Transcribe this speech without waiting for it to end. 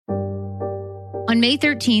On May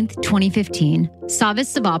 13th, 2015,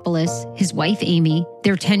 Savopoulos, his wife Amy,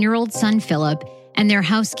 their 10-year-old son Philip, and their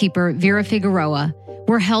housekeeper Vera Figueroa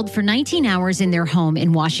were held for 19 hours in their home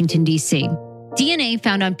in Washington, D.C. DNA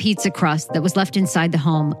found on pizza crust that was left inside the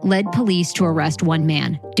home led police to arrest one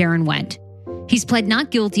man, Darren Wendt. He's pled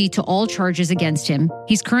not guilty to all charges against him.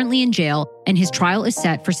 He's currently in jail, and his trial is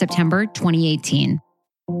set for September 2018.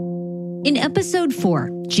 In episode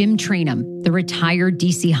 4, Jim Trainum, the retired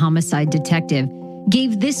D.C. homicide detective,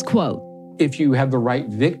 gave this quote. If you have the right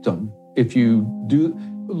victim, if you do,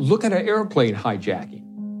 look at an airplane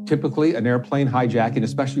hijacking. Typically, an airplane hijacking,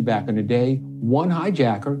 especially back in the day, one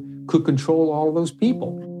hijacker could control all of those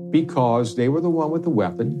people because they were the one with the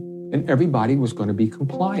weapon and everybody was going to be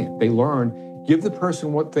compliant. They learned, give the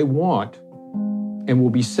person what they want and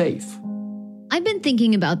we'll be safe. I've been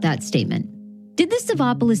thinking about that statement. Did the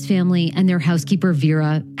Savopoulos family and their housekeeper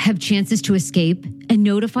Vera have chances to escape and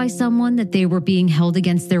notify someone that they were being held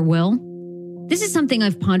against their will? This is something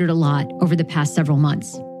I've pondered a lot over the past several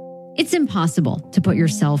months. It's impossible to put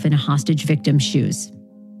yourself in a hostage victim's shoes.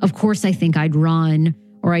 Of course, I think I'd run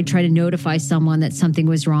or I'd try to notify someone that something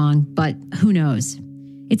was wrong, but who knows?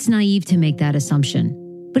 It's naive to make that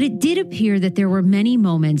assumption. But it did appear that there were many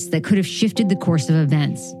moments that could have shifted the course of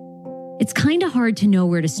events. It's kind of hard to know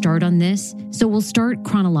where to start on this, so we'll start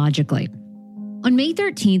chronologically. On May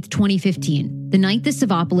 13th, 2015, the night the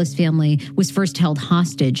Savopoulos family was first held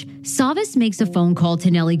hostage, Savas makes a phone call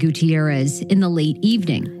to Nellie Gutierrez in the late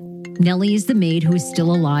evening. Nellie is the maid who is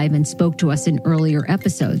still alive and spoke to us in earlier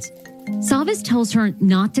episodes. Savas tells her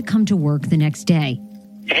not to come to work the next day.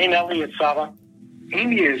 Hey, Nellie, it's Sava.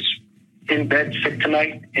 Amy is in bed sick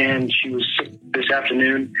tonight, and she was sick this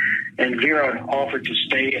afternoon. And Vera offered to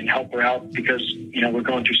stay and help her out because, we're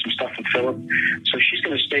going through some stuff with Philip. So she's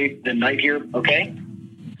going to stay the night here, okay?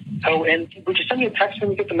 Oh, and would you send me a text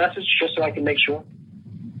when you get the message just so I can make sure?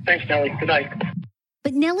 Thanks, Nellie. Good night.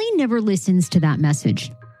 But Nellie never listens to that message.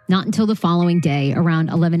 Not until the following day around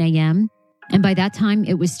 11 a.m. And by that time,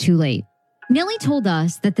 it was too late. Nellie told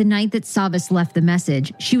us that the night that Savas left the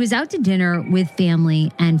message, she was out to dinner with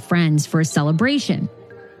family and friends for a celebration.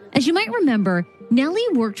 As you might remember, Nellie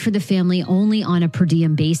worked for the family only on a per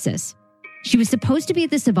diem basis. She was supposed to be at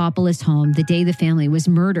the Savopoulos home the day the family was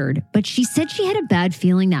murdered, but she said she had a bad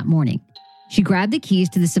feeling that morning. She grabbed the keys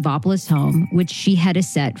to the Savopoulos home, which she had a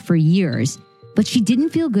set for years, but she didn't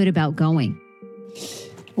feel good about going.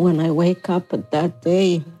 When I wake up that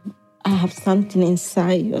day, I have something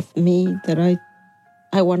inside of me that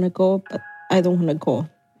I want to go, but I don't want to go.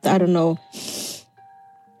 I don't know.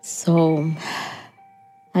 So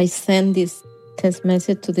I send this text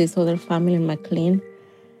message to this other family in McLean.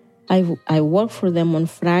 I work for them on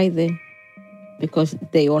Friday because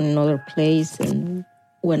they own another place. And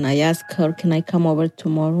when I asked her, can I come over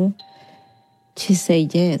tomorrow? She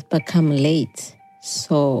said yes, but come late.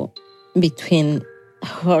 So between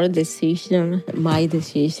her decision, my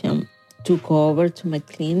decision to go over to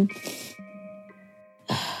McLean,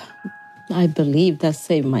 I believe that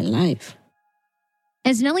saved my life.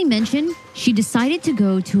 As Nellie mentioned, she decided to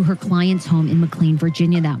go to her client's home in McLean,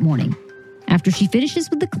 Virginia that morning. After she finishes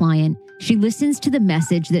with the client, she listens to the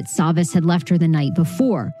message that Savas had left her the night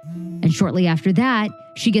before. And shortly after that,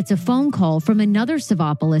 she gets a phone call from another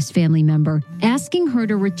Savopoulos family member asking her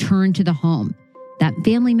to return to the home. That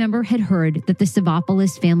family member had heard that the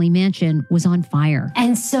Savopoulos family mansion was on fire.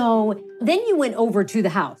 And so then you went over to the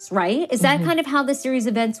house, right? Is that kind of how the series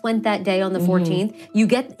of events went that day on the 14th?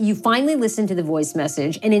 You finally listened to the voice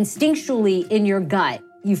message, and instinctually in your gut,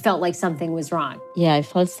 you felt like something was wrong. Yeah, I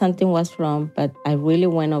felt something was wrong, but I really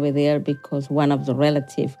went over there because one of the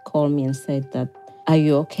relatives called me and said that, are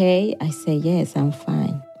you okay? I said, yes, I'm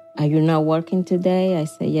fine. Are you not working today? I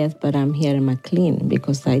said, yes, but I'm here in McLean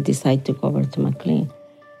because I decided to go over to McLean.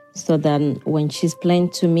 So then when she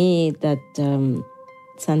explained to me that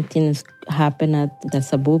something happened at the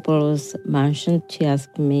Savopoulos mansion, she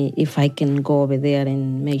asked me if I can go over there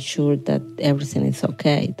and make sure that everything is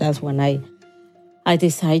okay. That's when I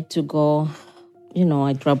decided to go.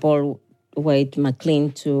 I drove all the way to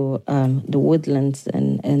McLean to the Woodlands,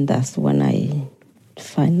 and that's when I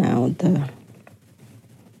find out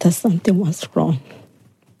that something was wrong.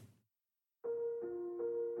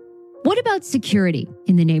 What about security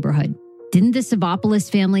in the neighborhood? Didn't the Savopoulos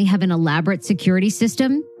family have an elaborate security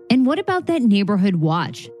system? And what about that neighborhood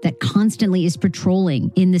watch that constantly is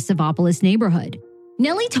patrolling in the Savopoulos neighborhood?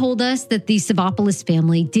 Nellie told us that the Savopoulos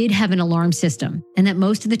family did have an alarm system and that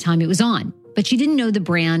most of the time it was on, but she didn't know the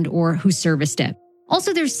brand or who serviced it.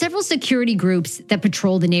 Also, there's several security groups that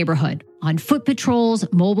patrol the neighborhood. On foot patrols,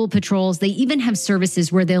 mobile patrols, they even have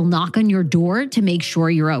services where they'll knock on your door to make sure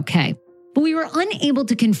you're okay. But we were unable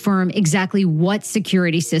to confirm exactly what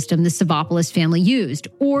security system the Savopoulos family used,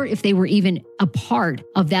 or if they were even a part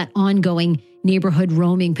of that ongoing neighborhood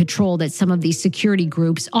roaming patrol that some of these security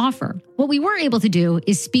groups offer. What we were able to do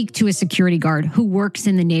is speak to a security guard who works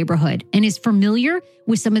in the neighborhood and is familiar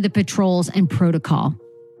with some of the patrols and protocol.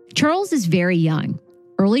 Charles is very young,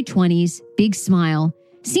 early 20s, big smile,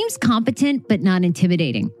 seems competent but not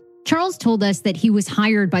intimidating. Charles told us that he was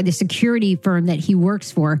hired by the security firm that he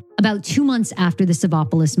works for about 2 months after the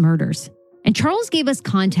Savopoulos murders. And Charles gave us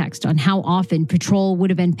context on how often patrol would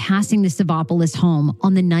have been passing the Savopoulos home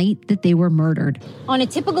on the night that they were murdered. On a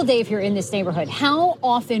typical day, if you're in this neighborhood, how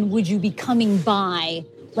often would you be coming by,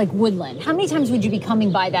 like Woodland? How many times would you be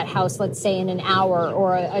coming by that house, let's say, in an hour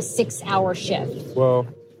or a 6-hour shift? Well,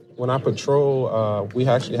 when I patrol, we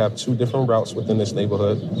actually have 2 different routes within this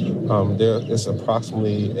neighborhood. There is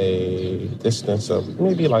approximately a distance of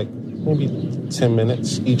maybe 10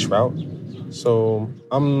 minutes each route. So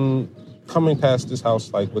I'm coming past this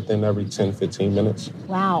house like within every 10, 15 minutes.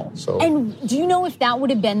 Wow. So, and do you know if that would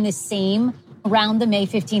have been the same around the May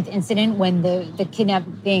 15th incident when the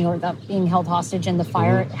kidnapping or the being held hostage and the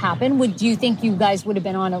fire happened? Do you think you guys would have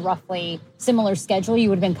been on a roughly similar schedule? You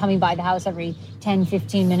would have been coming by the house every 10,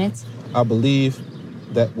 15 minutes? I believe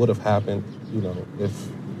that would have happened, if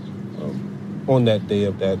on that day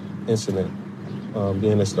of that incident.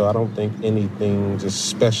 Being as though I don't think anything just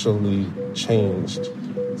specially changed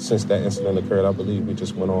since that incident occurred. I believe we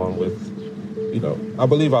just went on with, I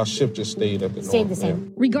believe our shift just stayed at the Stayed the same.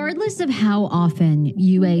 Yeah. Regardless of how often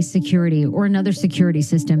UA security or another security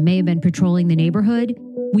system may have been patrolling the neighborhood,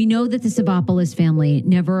 we know that the Savopoulos family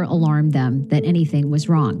never alarmed them that anything was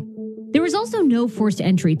wrong. There was also no forced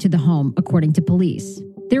entry to the home, according to police.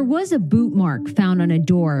 There was a boot mark found on a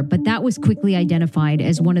door, but that was quickly identified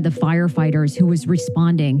as one of the firefighters who was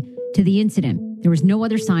responding to the incident. There was no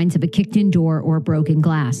other signs of a kicked-in door or broken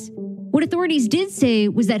glass. What authorities did say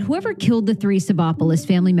was that whoever killed the 3 Savopoulos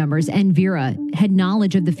family members and Vera had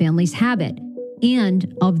knowledge of the family's habit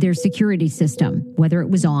and of their security system, whether it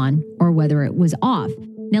was on or whether it was off.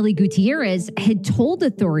 Nelly Gutierrez had told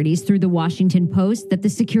authorities through the Washington Post that the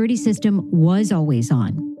security system was always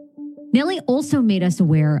on. Nelly also made us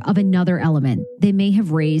aware of another element that may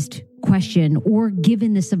have raised, questioned, or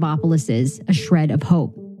given the Savopoulos a shred of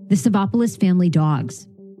hope: the Savopoulos family dogs.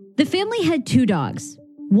 The family had 2 dogs.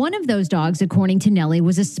 One of those dogs, according to Nelly,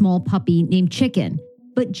 was a small puppy named Chicken.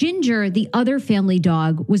 But Ginger, the other family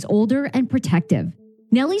dog, was older and protective.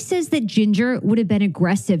 Nelly says that Ginger would have been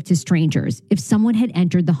aggressive to strangers if someone had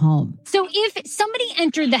entered the home. So if somebody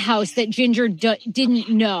entered the house that Ginger didn't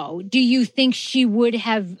know, do you think she would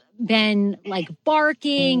have been like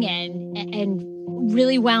barking and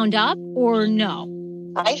really wound up, or no?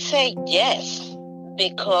 I say yes,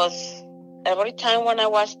 because every time when I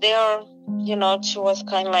was there, she was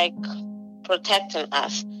kind of like protecting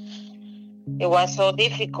us. It was so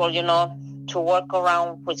difficult, to work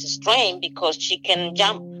around with a strain because she can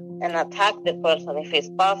jump and attack the person if it's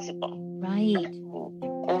possible. Right.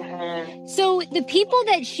 Mm-hmm. So the people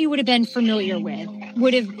that she would have been familiar with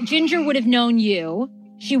Ginger would have known you.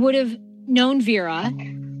 She would have known Vera.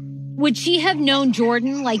 Would she have known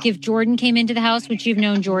Jordan? Like if Jordan came into the house, would she have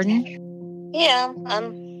known Jordan? Yeah,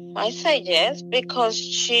 I say yes, because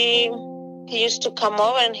he used to come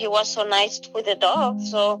over and he was so nice with the dog.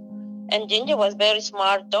 And Ginger was very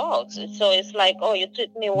smart dog. So it's like, oh, you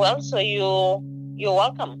treat me well, so you're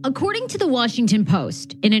welcome. According to the Washington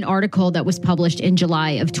Post, in an article that was published in July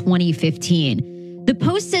of 2015, the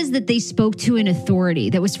Post says that they spoke to an authority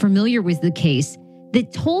that was familiar with the case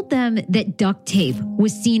that told them that duct tape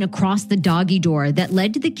was seen across the doggy door that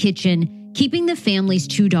led to the kitchen, keeping the family's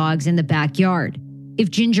 2 dogs in the backyard.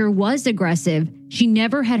 If Ginger was aggressive, she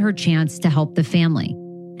never had her chance to help the family.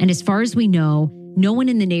 And as far as we know, no one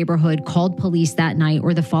in the neighborhood called police that night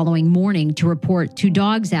or the following morning to report 2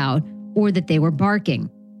 dogs out or that they were barking.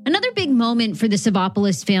 Another big moment for the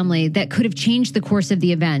Savopoulos family that could have changed the course of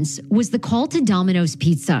the events was the call to Domino's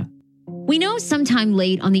Pizza. We know sometime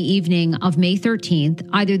late on the evening of May 13th,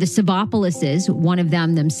 either the Savopouloses, one of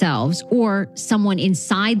them themselves, or someone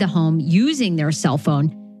inside the home using their cell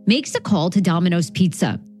phone makes a call to Domino's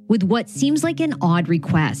Pizza with what seems like an odd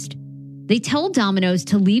request. They tell Domino's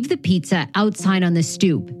to leave the pizza outside on the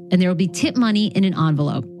stoop, and there will be tip money in an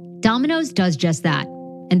envelope. Domino's does just that,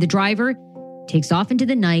 and the driver takes off into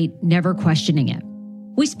the night, never questioning it.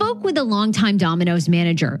 We spoke with a longtime Domino's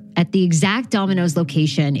manager at the exact Domino's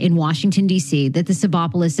location in Washington, D.C. that the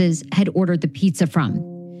Savopouloses had ordered the pizza from.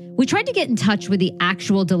 We tried to get in touch with the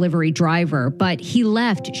actual delivery driver, but he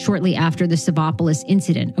left shortly after the Savopoulos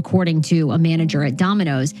incident, according to a manager at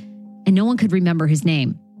Domino's, and no one could remember his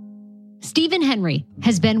name. Stephen Henry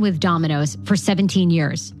has been with Domino's for 17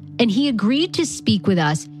 years, and he agreed to speak with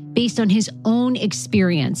us based on his own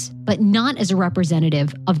experience, but not as a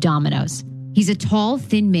representative of Domino's. He's a tall,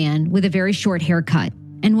 thin man with a very short haircut.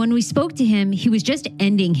 And when we spoke to him, he was just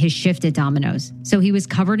ending his shift at Domino's, so he was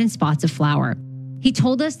covered in spots of flour. He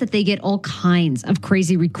told us that they get all kinds of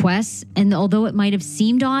crazy requests, and although it might have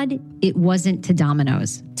seemed odd, it wasn't to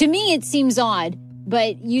Domino's. To me, it seems odd,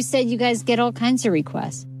 but you said you guys get all kinds of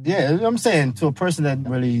requests. Yeah, I'm saying to a person that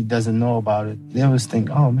really doesn't know about it, they always think,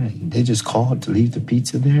 oh man, they just called to leave the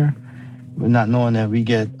pizza there. But not knowing that we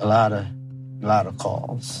get a lot of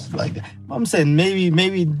calls like that. I'm saying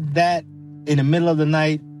maybe that in the middle of the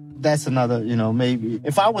night, that's another, maybe.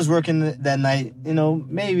 If I was working that night,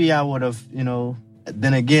 maybe I would have,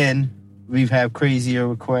 then again, we've had crazier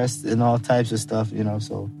requests and all types of stuff,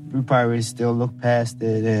 so we probably still looked past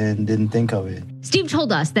it and didn't think of it. Steve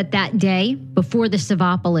told us that day, before the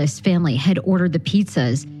Savopoulos family had ordered the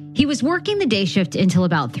pizzas, he was working the day shift until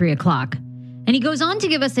about 3 o'clock. And he goes on to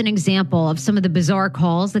give us an example of some of the bizarre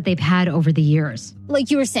calls that they've had over the years.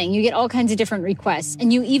 Like you were saying, you get all kinds of different requests.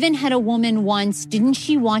 And you even had a woman once, didn't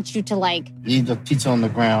she want you to leave the pizza on the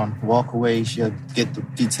ground, walk away, she'll get the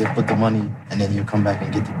pizza, put the money, and then you come back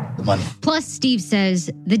and get the money. Plus, Steve says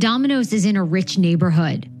the Domino's is in a rich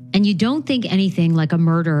neighborhood, and you don't think anything like a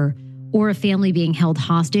murder or a family being held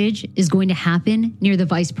hostage is going to happen near the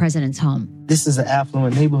vice president's home. This is an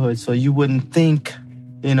affluent neighborhood, so you wouldn't think,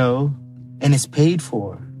 and it's paid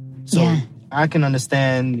for. So yeah. I can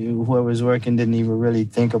understand whoever's working didn't even really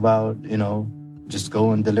think about, just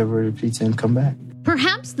go and deliver the pizza and come back.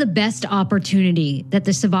 Perhaps the best opportunity that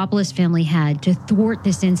the Savopoulos family had to thwart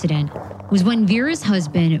this incident was when Vera's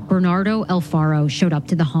husband, Bernardo Alfaro, showed up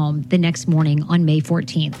to the home the next morning on May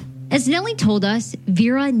 14th. As Nellie told us,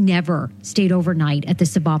 Vera never stayed overnight at the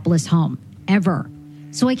Savopoulos home, ever.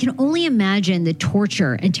 So I can only imagine the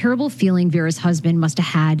torture and terrible feeling Vera's husband must have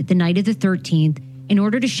had the night of the 13th in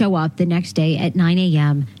order to show up the next day at 9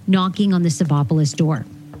 a.m., knocking on the Savopoulos door.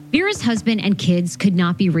 Vera's husband and kids could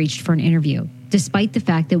not be reached for an interview, despite the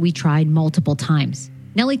fact that we tried multiple times.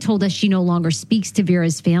 Nellie told us she no longer speaks to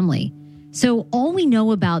Vera's family. So all we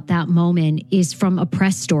know about that moment is from a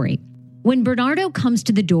press story. When Bernardo comes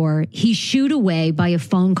to the door, he's shooed away by a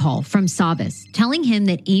phone call from Savas, telling him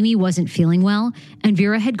that Amy wasn't feeling well and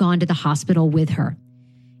Vera had gone to the hospital with her.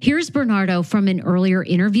 Here's Bernardo from an earlier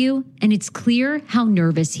interview, and it's clear how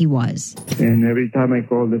nervous he was. And every time I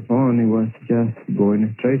called the phone, it was just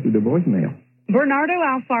going straight to the voicemail. Bernardo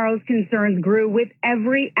Alfaro's concerns grew with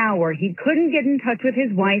every hour. He couldn't get in touch with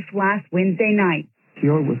his wife last Wednesday night. She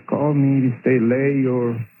always called me to stay late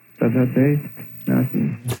or that day.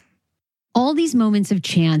 Nothing. All these moments of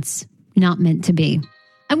chance, not meant to be.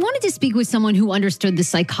 I wanted to speak with someone who understood the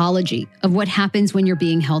psychology of what happens when you're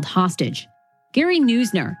being held hostage. Gary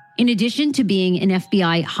Neusner, in addition to being an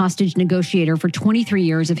FBI hostage negotiator for 23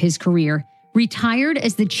 years of his career, retired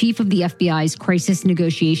as the chief of the FBI's Crisis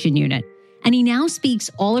Negotiation Unit, and he now speaks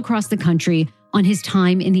all across the country on his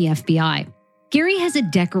time in the FBI. Gary has a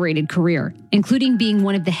decorated career, including being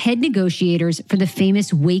one of the head negotiators for the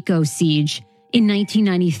famous Waco siege in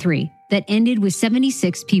 1993 that ended with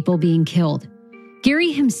 76 people being killed.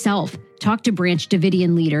 Gary himself talked to Branch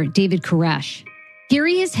Davidian leader David Koresh.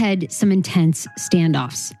 Gary has had some intense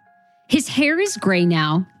standoffs. His hair is gray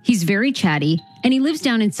now, he's very chatty, and he lives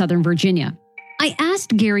down in Southern Virginia. I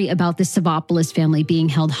asked Gary about the Savopoulos family being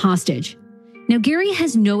held hostage. Now, Gary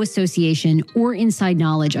has no association or inside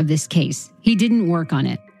knowledge of this case. He didn't work on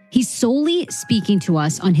it. He's solely speaking to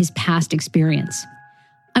us on his past experience.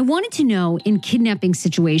 I wanted to know, in kidnapping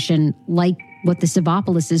situation like what the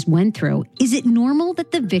Savopouloses went through, is it normal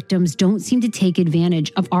that the victims don't seem to take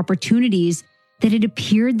advantage of opportunities that it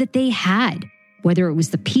appeared that they had, whether it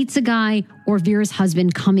was the pizza guy or Vera's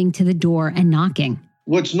husband coming to the door and knocking?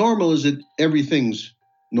 What's normal is that everything's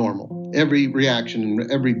normal, every reaction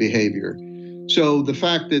and every behavior. So the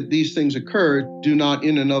fact that these things occur do not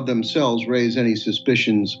in and of themselves raise any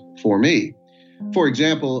suspicions for me. For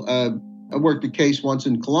example, I worked a case once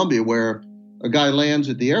in Colombia where a guy lands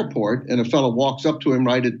at the airport and a fellow walks up to him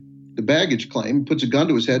right at the baggage claim, puts a gun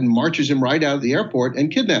to his head and marches him right out of the airport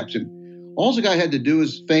and kidnaps him. All the guy had to do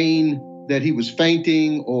is feign that he was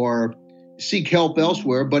fainting or seek help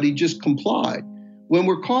elsewhere, but he just complied. When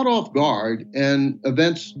we're caught off guard and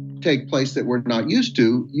events take place that we're not used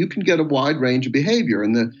to, you can get a wide range of behavior.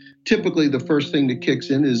 And typically the first thing that kicks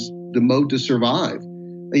in is the mode to survive.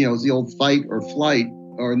 It's the old fight or flight,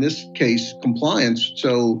 or in this case, compliance.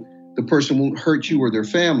 So the person won't hurt you or their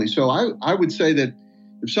family. So I would say that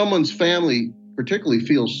if someone's family particularly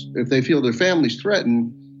if they feel their family's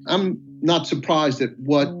threatened, I'm not surprised at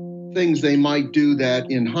what things they might do that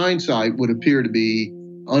in hindsight would appear to be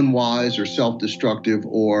unwise or self-destructive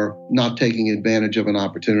or not taking advantage of an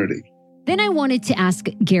opportunity. Then I wanted to ask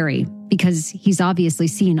Gary, because he's obviously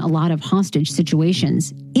seen a lot of hostage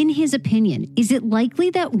situations. In his opinion, is it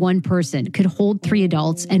likely that one person could hold 3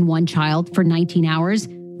 adults and 1 child for 19 hours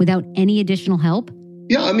without any additional help?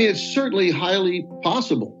 Yeah, I mean, it's certainly highly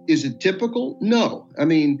possible. Is it typical? No. I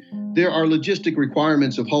mean, there are logistic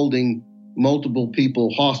requirements of holding multiple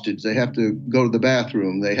people hostage. They have to go to the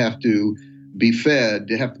bathroom. They have to be fed.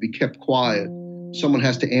 They have to be kept quiet. Someone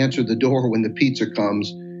has to answer the door when the pizza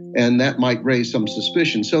comes, and that might raise some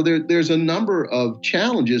suspicion. So there's a number of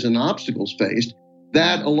challenges and obstacles faced.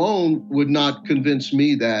 That alone would not convince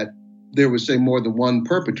me that there was, say, more than one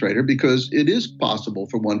perpetrator, because it is possible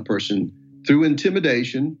for one person, through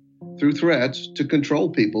intimidation, through threats, to control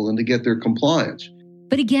people and to get their compliance.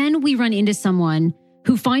 But again, we run into someone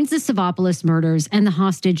who finds the Savopoulos murders and the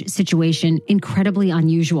hostage situation incredibly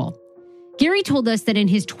unusual. Gary told us that in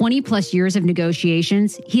his 20-plus years of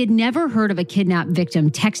negotiations, he had never heard of a kidnapped victim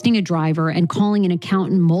texting a driver and calling an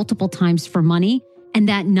accountant multiple times for money, and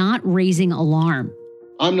that not raising alarm.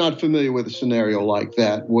 I'm not familiar with a scenario like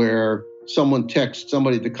that where someone texts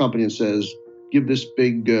somebody at the company and says, give this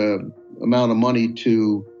big amount of money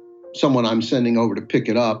to someone I'm sending over to pick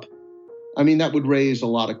it up. I mean, that would raise a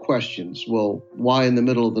lot of questions. Well, why in the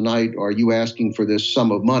middle of the night are you asking for this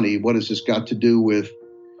sum of money? What has this got to do with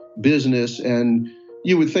business? And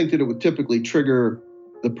you would think that it would typically trigger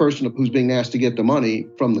the person who's being asked to get the money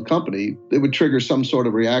from the company. It would trigger some sort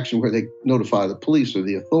of reaction where they notify the police or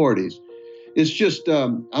the authorities. It's just,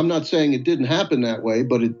 I'm not saying it didn't happen that way,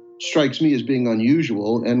 but it strikes me as being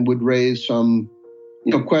unusual and would raise some,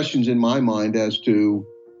 questions in my mind as to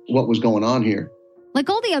what was going on here. Like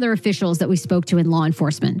all the other officials that we spoke to in law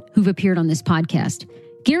enforcement who've appeared on this podcast,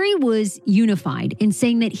 Gary was unified in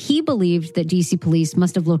saying that he believed that DC police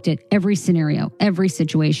must have looked at every scenario, every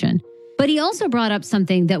situation. But he also brought up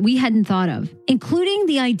something that we hadn't thought of, including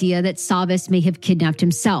the idea that Savas may have kidnapped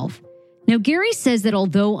himself. Now, Gary says that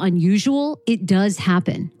although unusual, it does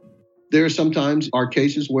happen. There sometimes are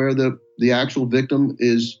cases where the actual victim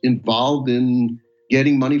is involved in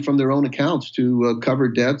getting money from their own accounts to cover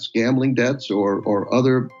debts, gambling debts, or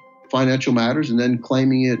other financial matters, and then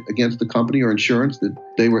claiming it against the company or insurance that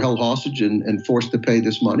they were held hostage and forced to pay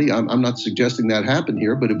this money. I'm not suggesting that happened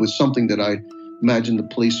here, but it was something that I imagine the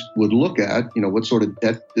police would look at, what sort of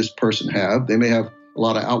debt this person have. They may have a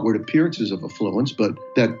lot of outward appearances of affluence, but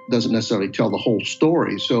that doesn't necessarily tell the whole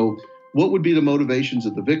story. So what would be the motivations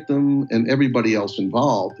of the victim and everybody else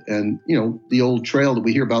involved? And, the old trail that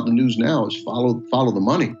we hear about in the news now is follow the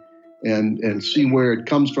money and see where it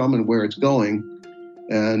comes from and where it's going.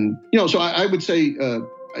 And, so I would say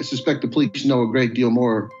I suspect the police know a great deal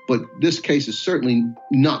more, but this case is certainly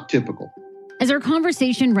not typical. As our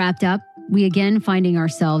conversation wrapped up, we again finding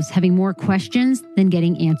ourselves having more questions than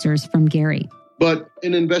getting answers from Gary. But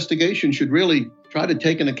an investigation should really try to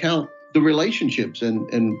take into account the relationships.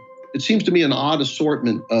 And it seems to me an odd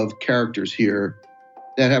assortment of characters here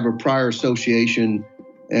that have a prior association.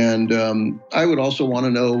 And I would also want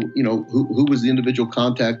to know, who was the individual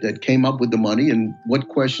contact that came up with the money and what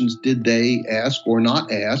questions did they ask or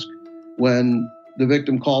not ask when the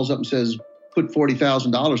victim calls up and says, put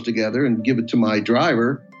 $40,000 together and give it to my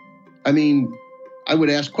driver. I mean, I would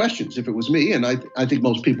ask questions if it was me, and I think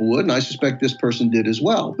most people would, and I suspect this person did as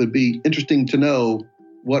well. It'd be interesting to know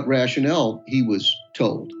what rationale he was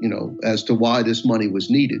told, as to why this money was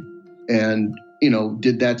needed. And,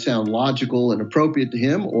 did that sound logical and appropriate to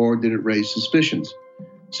him, or did it raise suspicions?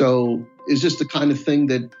 So is this the kind of thing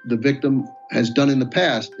that the victim has done in the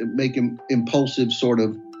past, make him impulsive, sort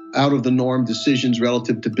of out of the norm decisions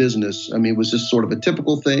relative to business? I mean, was this sort of a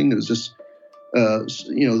typical thing? Was this,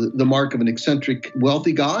 the mark of an eccentric,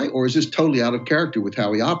 wealthy guy, or is this totally out of character with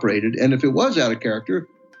how he operated? And if it was out of character,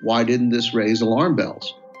 why didn't this raise alarm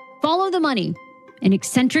bells? Follow the money. An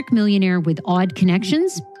eccentric millionaire with odd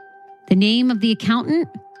connections? The name of the accountant?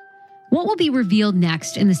 What will be revealed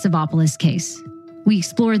next in the Savopoulos case? We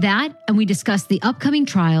explore that and we discuss the upcoming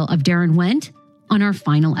trial of Darren Wendt on our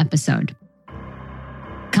final episode.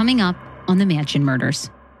 Coming up on the Mansion Murders.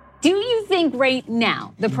 Do you think right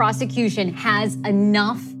now the prosecution has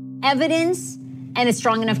enough evidence and a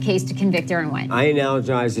strong enough case to convict Darren Wendt? I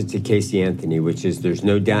analogize it to Casey Anthony, which is there's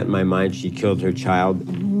no doubt in my mind she killed her child,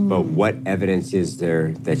 but what evidence is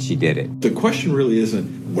there that she did it? The question really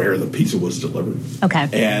isn't where the pizza was delivered. Okay.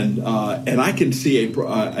 And I can see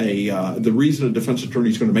the reason a defense attorney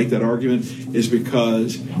is going to make that argument is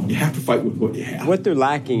because you have to fight with what you have. What they're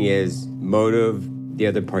lacking is motive, the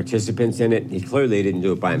other participants in it. He clearly didn't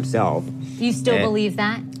do it by himself. You still believe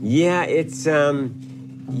that? Yeah, it's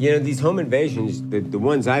these home invasions, the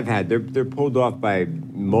ones I've had, they're pulled off by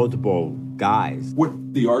multiple guys.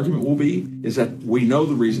 What the argument will be is that we know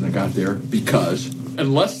the reason it got there because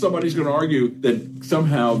unless somebody's going to argue that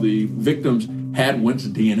somehow the victims had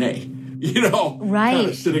Winston's DNA, right, kind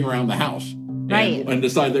of sitting around the house, right, and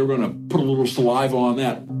decide they were going to put a little saliva on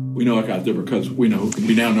that. We know it got there because we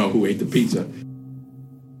now know who ate the pizza.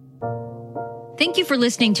 Thank you for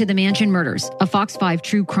listening to The Mansion Murders, a Fox 5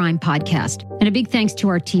 true crime podcast. And a big thanks to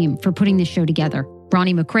our team for putting this show together.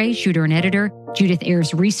 Ronnie McRae, shooter and editor, Judith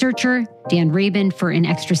Ayers, researcher, Dan Rabin for an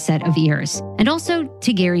extra set of ears, and also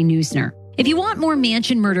to Gary Neusner. If you want more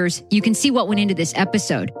Mansion Murders, you can see what went into this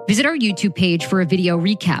episode. Visit our YouTube page for a video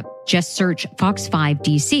recap. Just search Fox 5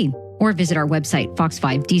 DC or visit our website,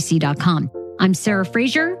 fox5dc.com. I'm Sarah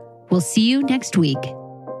Fraser. We'll see you next week.